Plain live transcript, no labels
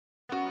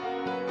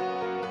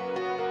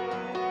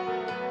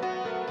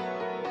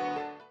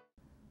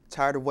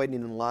Tired of waiting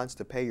in lines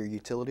to pay your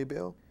utility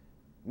bill?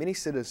 Many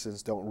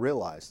citizens don't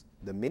realize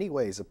the many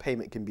ways a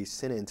payment can be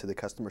sent into the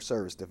customer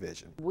service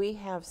division. We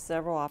have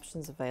several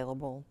options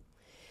available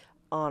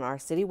on our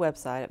city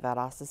website at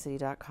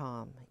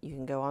valdostacity.com. You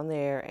can go on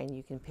there and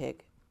you can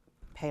pick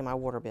Pay My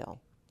Water Bill.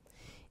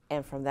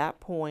 And from that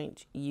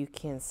point, you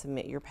can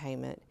submit your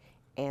payment.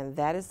 And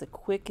that is the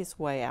quickest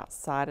way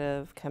outside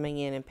of coming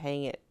in and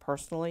paying it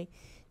personally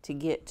to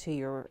get to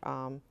your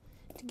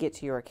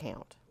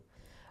account.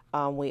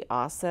 We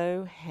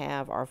also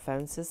have our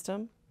phone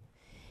system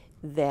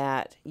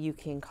that you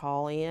can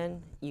call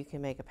in. You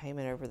can make a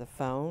payment over the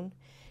phone.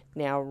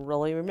 Now,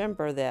 really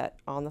remember that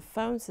on the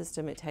phone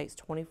system, it takes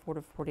 24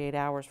 to 48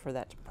 hours for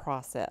that to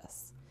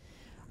process.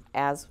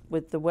 As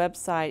with the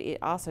website, it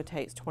also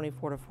takes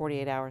 24 to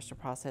 48 hours to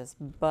process,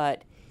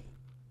 but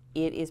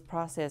it is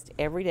processed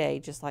every day,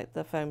 just like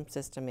the phone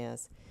system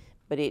is,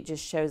 but it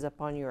just shows up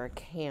on your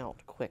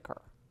account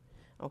quicker.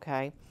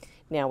 Okay?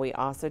 Now, we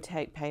also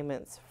take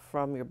payments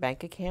from your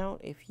bank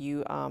account. If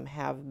you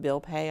have bill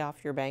pay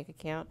off your bank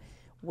account,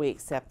 we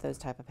accept those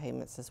type of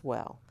payments as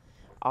well.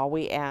 All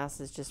we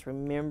ask is just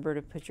remember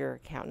to put your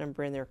account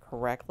number in there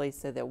correctly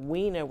so that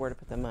we know where to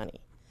put the money,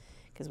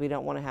 because we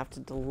don't want to have to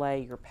delay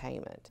your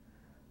payment.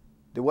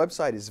 The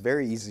website is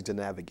very easy to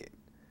navigate.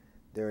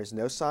 There is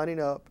no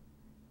signing up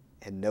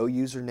and no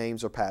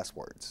usernames or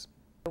passwords.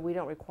 We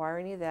don't require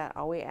any of that.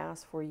 All we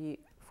ask for you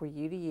to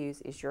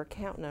use is your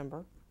account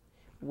number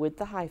with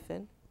the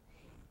hyphen,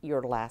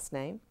 your last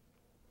name,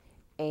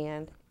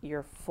 and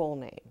your full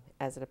name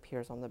as it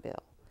appears on the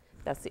bill.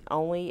 That's the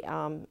only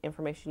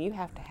information you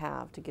have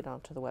to get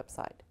onto the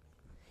website.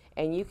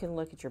 And you can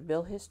look at your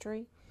bill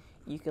history,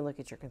 you can look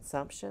at your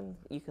consumption,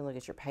 you can look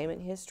at your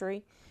payment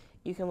history,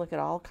 you can look at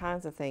all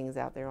kinds of things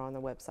out there on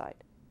the website.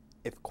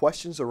 If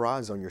questions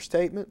arise on your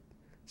statement,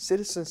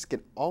 citizens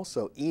can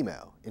also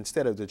email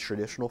instead of the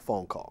traditional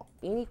phone call.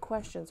 Any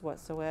questions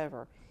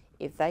whatsoever,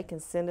 if they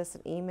can send us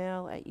an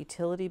email at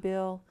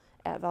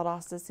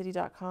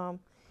utilitybill@valdostacity.com,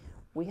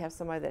 we have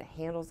somebody that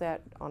handles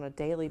that on a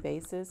daily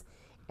basis,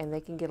 and they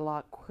can get a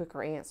lot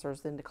quicker answers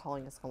than to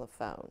calling us on the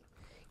phone.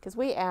 Because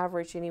we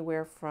average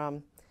anywhere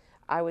from,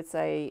 I would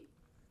say,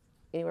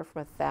 anywhere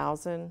from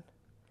 1,000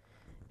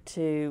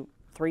 to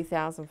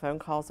 3,000 phone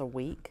calls a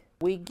week.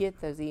 We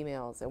get those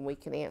emails and we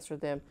can answer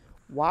them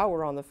while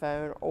we're on the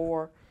phone,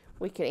 or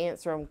we can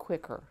answer them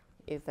quicker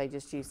if they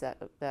just use that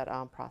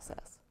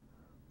process.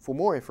 For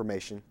more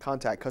information,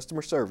 contact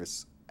customer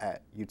service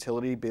at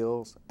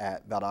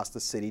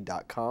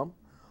utilitybills@valdostacity.com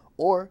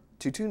or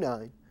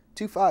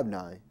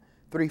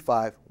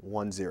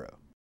 229-259-3510.